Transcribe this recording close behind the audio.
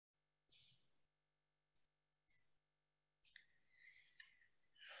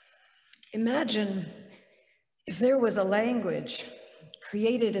Imagine if there was a language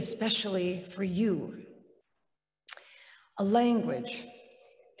created especially for you, a language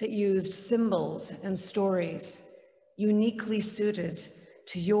that used symbols and stories uniquely suited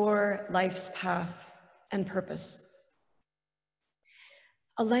to your life's path and purpose.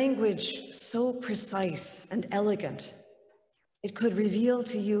 A language so precise and elegant, it could reveal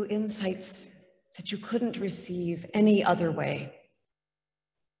to you insights that you couldn't receive any other way.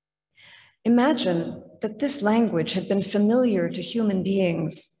 Imagine that this language had been familiar to human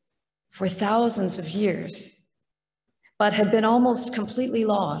beings for thousands of years, but had been almost completely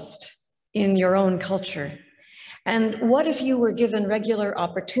lost in your own culture. And what if you were given regular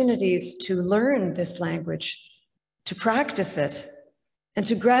opportunities to learn this language, to practice it, and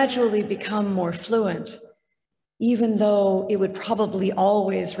to gradually become more fluent, even though it would probably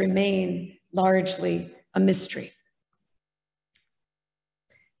always remain largely a mystery?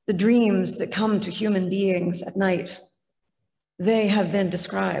 The dreams that come to human beings at night, they have been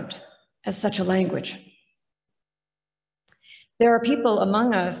described as such a language. There are people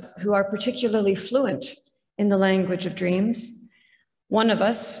among us who are particularly fluent in the language of dreams. One of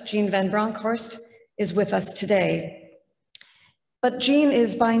us, Jeanne Van Bronkhorst, is with us today. But Jeanne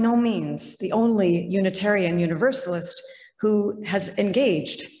is by no means the only Unitarian Universalist who has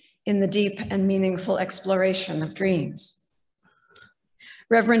engaged in the deep and meaningful exploration of dreams.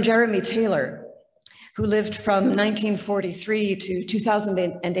 Reverend Jeremy Taylor, who lived from 1943 to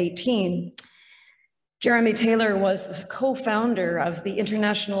 2018, Jeremy Taylor was the co-founder of the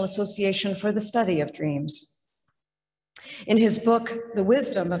International Association for the Study of Dreams. In his book, The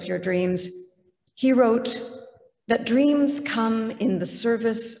Wisdom of Your Dreams, he wrote that dreams come in the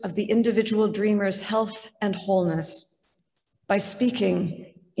service of the individual dreamer's health and wholeness by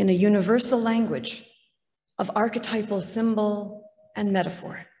speaking in a universal language of archetypal symbol and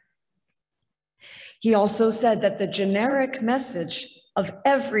metaphor. He also said that the generic message of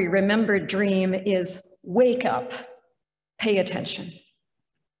every remembered dream is wake up, pay attention.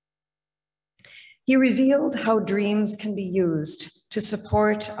 He revealed how dreams can be used to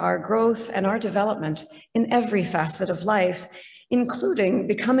support our growth and our development in every facet of life, including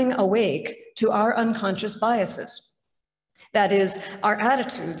becoming awake to our unconscious biases. That is, our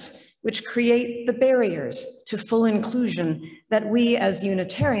attitudes, which create the barriers to full inclusion that we as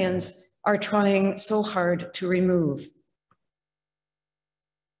Unitarians are trying so hard to remove.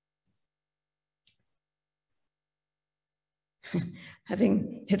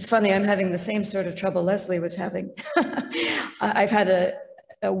 It's funny, I'm having the same sort of trouble Leslie was having. I've had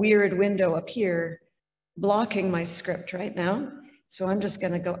a weird window appear blocking my script right now. So I'm just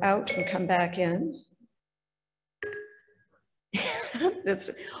gonna go out and come back in. That's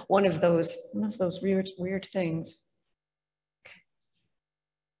one of those weird things. Okay.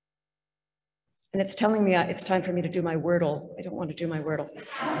 And it's telling me it's time for me to do my Wordle. I don't want to do my Wordle.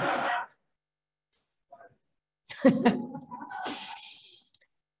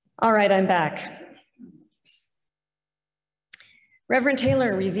 All right, I'm back. Reverend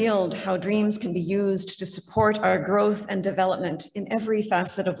Taylor revealed how dreams can be used to support our growth and development in every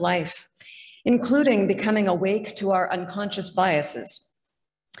facet of life, including becoming awake to our unconscious biases,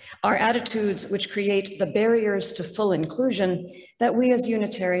 our attitudes which create the barriers to full inclusion that we as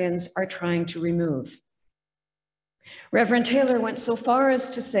Unitarians are trying to remove. Reverend Taylor went so far as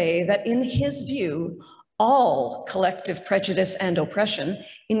to say that in his view, all collective prejudice and oppression,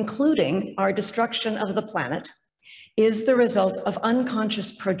 including our destruction of the planet, is the result of unconscious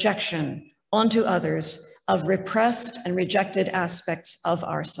projection onto others of repressed and rejected aspects of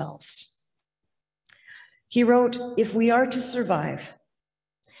ourselves. He wrote, if we are to survive,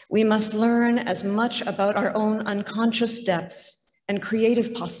 we must learn as much about our own unconscious depths and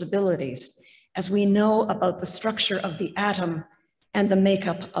creative possibilities as we know about the structure of the atom and the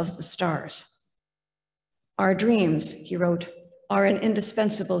makeup of the stars. Our dreams, he wrote, are an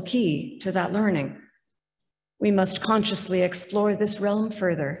indispensable key to that learning. We must consciously explore this realm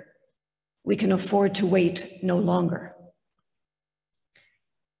further. We can afford to wait no longer.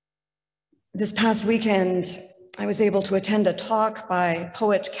 This past weekend, I was able to attend a talk by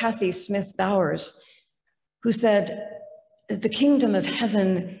poet Kathy Smith Bowers, who said that the kingdom of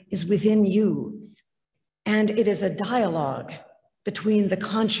heaven is within you, and it is a dialogue between the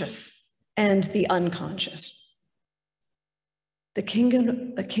conscious and the unconscious. The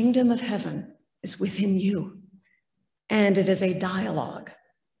kingdom of heaven is within you, and it is a dialogue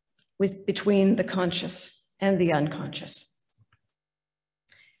between the conscious and the unconscious.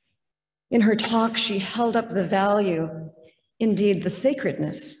 In her talk, she held up the value, indeed the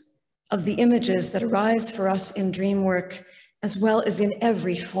sacredness, of the images that arise for us in dream work as well as in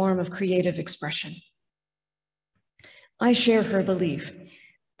every form of creative expression. I share her belief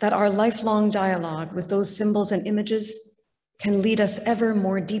that our lifelong dialogue with those symbols and images can lead us ever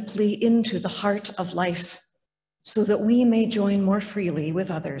more deeply into the heart of life, so that we may join more freely with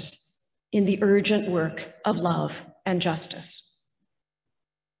others in the urgent work of love and justice.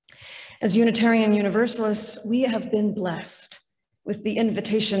 As Unitarian Universalists, we have been blessed with the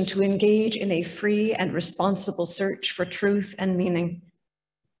invitation to engage in a free and responsible search for truth and meaning.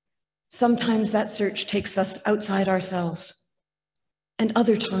 Sometimes that search takes us outside ourselves, and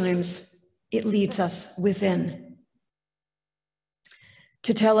other times it leads us within.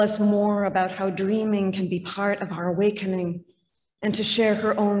 To tell us more about how dreaming can be part of our awakening, and to share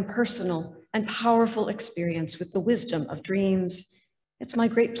her own personal and powerful experience with the wisdom of dreams, it's my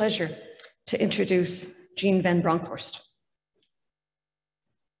great pleasure to introduce Jeanne Van Bronkhorst.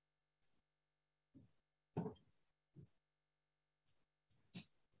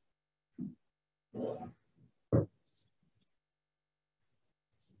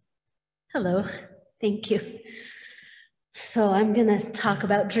 Hello, thank you. So I'm going to talk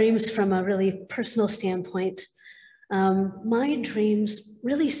about dreams from a really personal standpoint. My dreams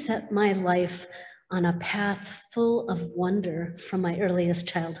really set my life on a path full of wonder from my earliest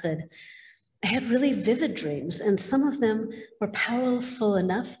childhood. I had really vivid dreams, and some of them were powerful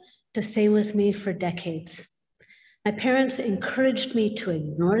enough to stay with me for decades. My parents encouraged me to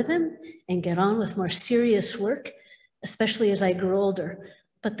ignore them and get on with more serious work, especially as I grew older.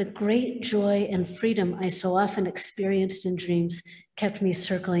 But the great joy and freedom I so often experienced in dreams kept me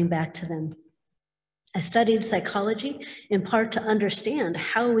circling back to them. I studied psychology in part to understand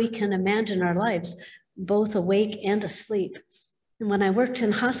how we can imagine our lives, both awake and asleep. And when I worked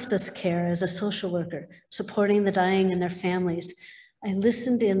in hospice care as a social worker, supporting the dying and their families, I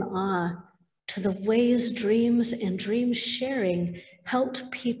listened in awe to the ways dreams and dream sharing helped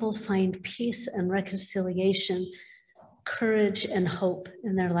people find peace and reconciliation, courage and hope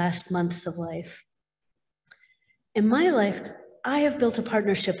in their last months of life. In my life, I have built a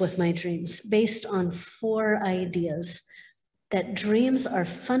partnership with my dreams based on 4 ideas: that dreams are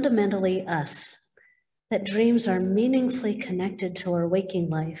fundamentally us, that dreams are meaningfully connected to our waking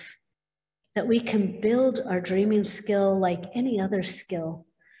life, that we can build our dreaming skill like any other skill,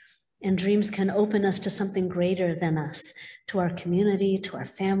 and dreams can open us to something greater than us, to our community, to our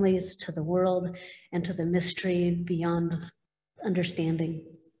families, to the world, and to the mystery beyond understanding.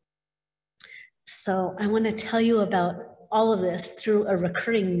 So I want to tell you about all of this through a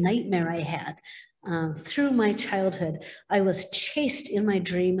recurring nightmare I had. Through my childhood, I was chased in my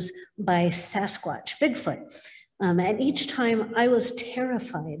dreams by Sasquatch, Bigfoot. And each time I was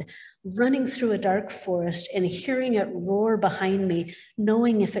terrified, running through a dark forest and hearing it roar behind me,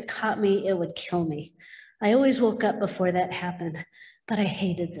 knowing if it caught me, it would kill me. I always woke up before that happened, but I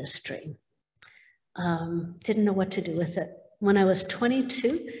hated this dream. Didn't know what to do with it. When I was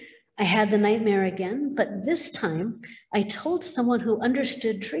 22, I had the nightmare again, but this time I told someone who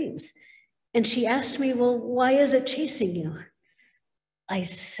understood dreams, and she asked me, well, why is it chasing you? I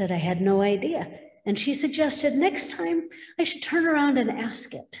said I had no idea. And she suggested next time I should turn around and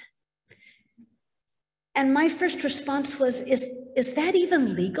ask it. And my first response was, is that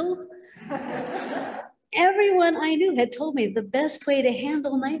even legal? Everyone I knew had told me the best way to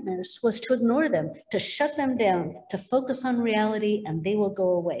handle nightmares was to ignore them, to shut them down, to focus on reality, and they will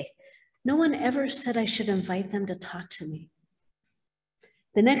go away. No one ever said I should invite them to talk to me.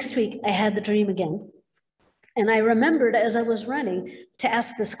 The next week, I had the dream again. And I remembered as I was running to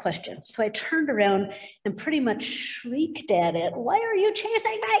ask this question. So I turned around and pretty much shrieked at it, why are you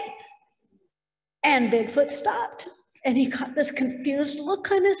chasing me? And Bigfoot stopped. And he caught this confused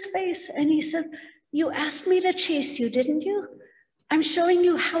look on his face. And he said, you asked me to chase you, didn't you? I'm showing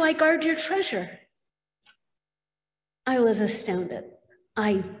you how I guard your treasure. I was astounded.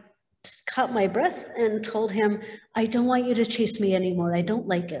 I caught my breath and told him, I don't want you to chase me anymore. I don't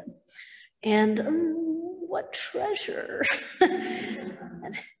like it. And what treasure?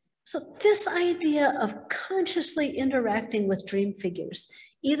 So this idea of consciously interacting with dream figures,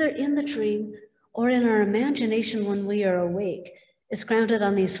 either in the dream or in our imagination when we are awake, is grounded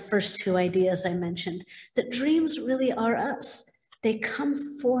on these first 2 ideas I mentioned, that dreams really are us. They come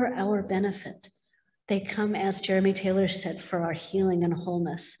for our benefit. They come, as Jeremy Taylor said, for our healing and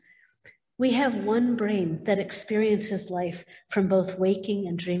wholeness. We have one brain that experiences life from both waking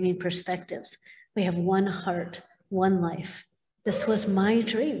and dreaming perspectives. We have one heart, one life. This was my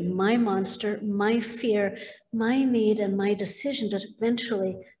dream, my monster, my fear, my need, and my decision to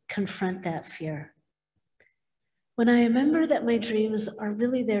eventually confront that fear. When I remember that my dreams are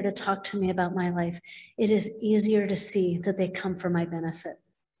really there to talk to me about my life, it is easier to see that they come for my benefit.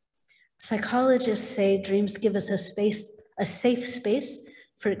 Psychologists say dreams give us a safe space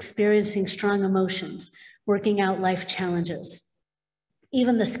for experiencing strong emotions, working out life challenges.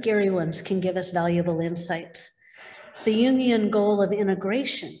 Even the scary ones can give us valuable insights. The Jungian goal of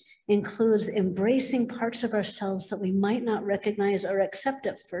integration includes embracing parts of ourselves that we might not recognize or accept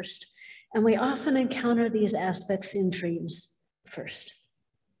at first, and we often encounter these aspects in dreams first.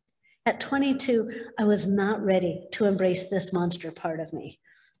 At 22, I was not ready to embrace this monster part of me.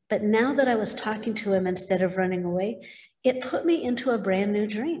 But now that I was talking to him instead of running away, it put me into a brand new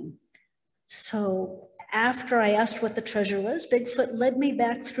dream. So after I asked what the treasure was, Bigfoot led me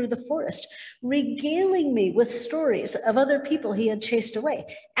back through the forest, regaling me with stories of other people he had chased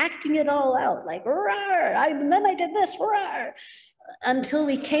away, acting it all out like, roar, then I did this, roar, until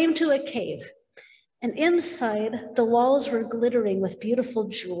we came to a cave. And inside, the walls were glittering with beautiful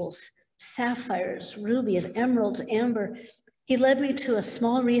jewels, sapphires, rubies, emeralds, amber. He led me to a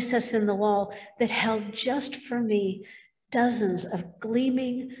small recess in the wall that held just for me dozens of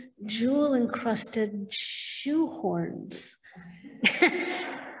gleaming, jewel-encrusted shoe horns.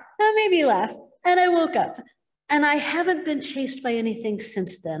 That made me laugh, and I woke up, and I haven't been chased by anything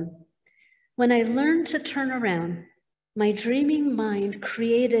since then. When I learned to turn around, my dreaming mind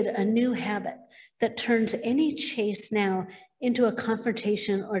created a new habit that turns any chase now into a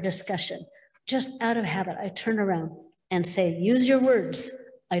confrontation or discussion. Just out of habit, I turn around and say, use your words.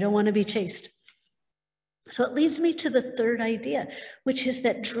 I don't want to be chased. So it leads me to the third idea, which is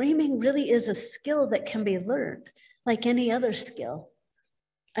that dreaming really is a skill that can be learned, like any other skill.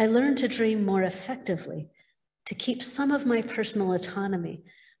 I learned to dream more effectively, to keep some of my personal autonomy,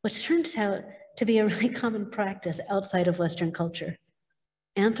 which turns out to be a really common practice outside of Western culture.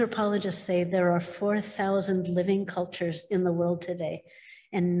 Anthropologists say there are 4,000 living cultures in the world today,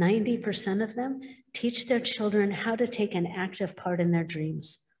 and 90% of them teach their children how to take an active part in their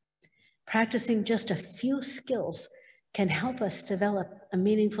dreams. Practicing just a few skills can help us develop a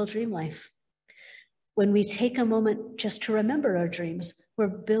meaningful dream life. When we take a moment just to remember our dreams, we're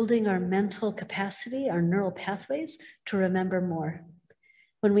building our mental capacity, our neural pathways to remember more.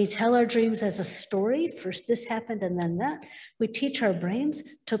 When we tell our dreams as a story, first this happened and then that, we teach our brains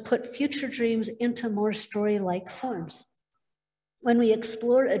to put future dreams into more story-like forms. When we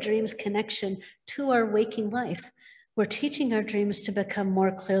explore a dream's connection to our waking life, we're teaching our dreams to become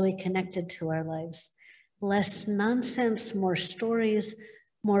more clearly connected to our lives. Less nonsense, more stories,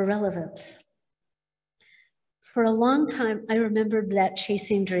 more relevance. For a long time, I remembered that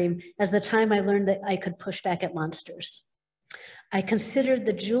chasing dream as the time I learned that I could push back at monsters. I considered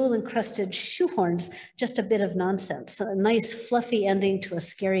the jewel-encrusted shoehorns just a bit of nonsense, a nice fluffy ending to a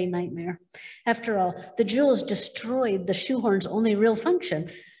scary nightmare. After all, the jewels destroyed the shoehorn's only real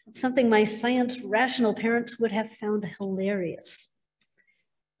function, something my science rational parents would have found hilarious.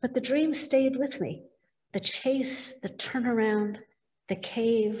 But the dream stayed with me. The chase, the turnaround, the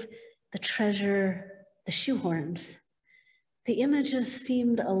cave, the treasure, the shoehorns. The images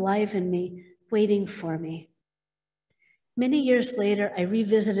seemed alive in me, waiting for me. Many years later, I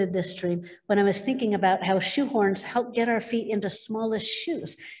revisited this dream when I was thinking about how shoehorns help get our feet into smallest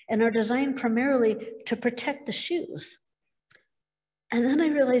shoes and are designed primarily to protect the shoes. And then I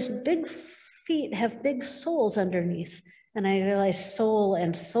realized big feet have big soles underneath. And I realized soul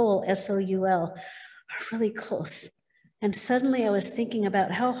and soul, S-O-U-L, are really close. And suddenly I was thinking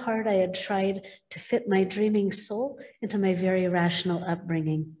about how hard I had tried to fit my dreaming soul into my very rational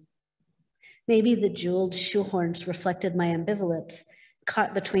upbringing. Maybe the jeweled shoehorns reflected my ambivalence,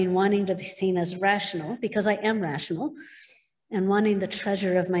 caught between wanting to be seen as rational, because I am rational, and wanting the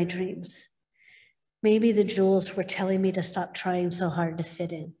treasure of my dreams. Maybe the jewels were telling me to stop trying so hard to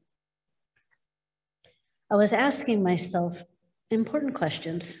fit in. I was asking myself important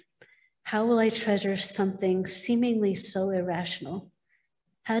questions. How will I treasure something seemingly so irrational?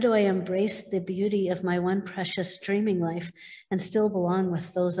 How do I embrace the beauty of my one precious dreaming life and still belong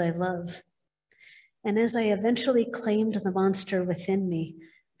with those I love? And as I eventually claimed the monster within me,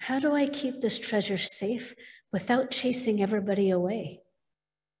 how do I keep this treasure safe without chasing everybody away?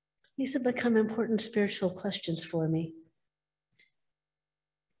 These have become important spiritual questions for me.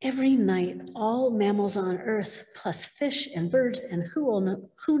 Every night, all mammals on Earth, plus fish and birds and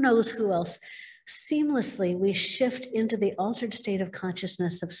who knows who else, seamlessly we shift into the altered state of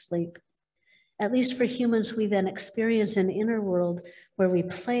consciousness of sleep. At least for humans, we then experience an inner world where we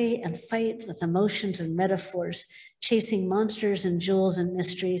play and fight with emotions and metaphors, chasing monsters and jewels and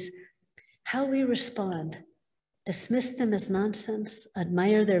mysteries. How we respond, dismiss them as nonsense,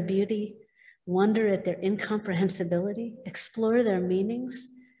 admire their beauty, wonder at their incomprehensibility, explore their meanings,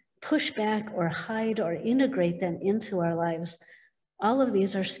 push back or hide or integrate them into our lives. All of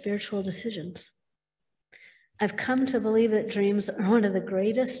these are spiritual decisions. I've come to believe that dreams are one of the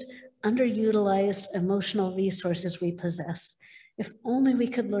greatest underutilized emotional resources we possess. If only we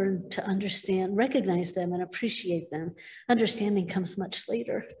could learn to understand, recognize them, and appreciate them. Understanding comes much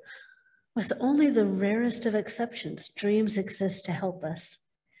later. With only the rarest of exceptions, dreams exist to help us.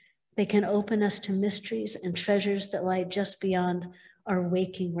 They can open us to mysteries and treasures that lie just beyond our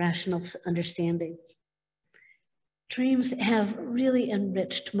waking rational understanding. Dreams have really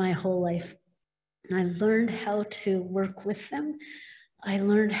enriched my whole life. I learned how to work with them. I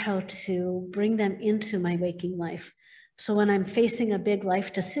learned how to bring them into my waking life. So when I'm facing a big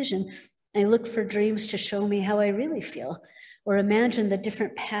life decision, I look for dreams to show me how I really feel, or imagine the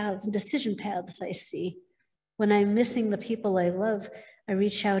different paths, decision paths I see. When I'm missing the people I love, I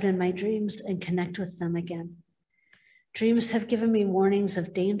reach out in my dreams and connect with them again. Dreams have given me warnings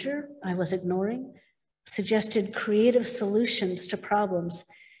of danger I was ignoring, suggested creative solutions to problems,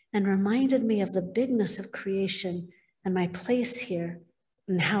 and reminded me of the bigness of creation and my place here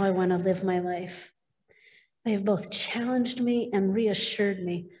and how I want to live my life. They have both challenged me and reassured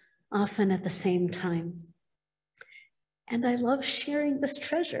me, often at the same time. And I love sharing this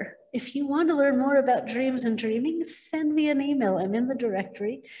treasure. If you want to learn more about dreams and dreaming, send me an email. I'm in the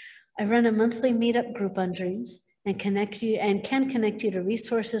directory. I run a monthly meetup group on dreams and can connect you to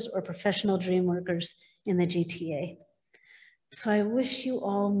resources or professional dream workers in the GTA. So I wish you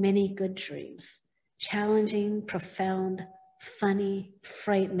all many good dreams, challenging, profound, funny,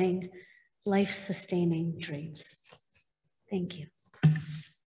 frightening, life-sustaining dreams. Thank you.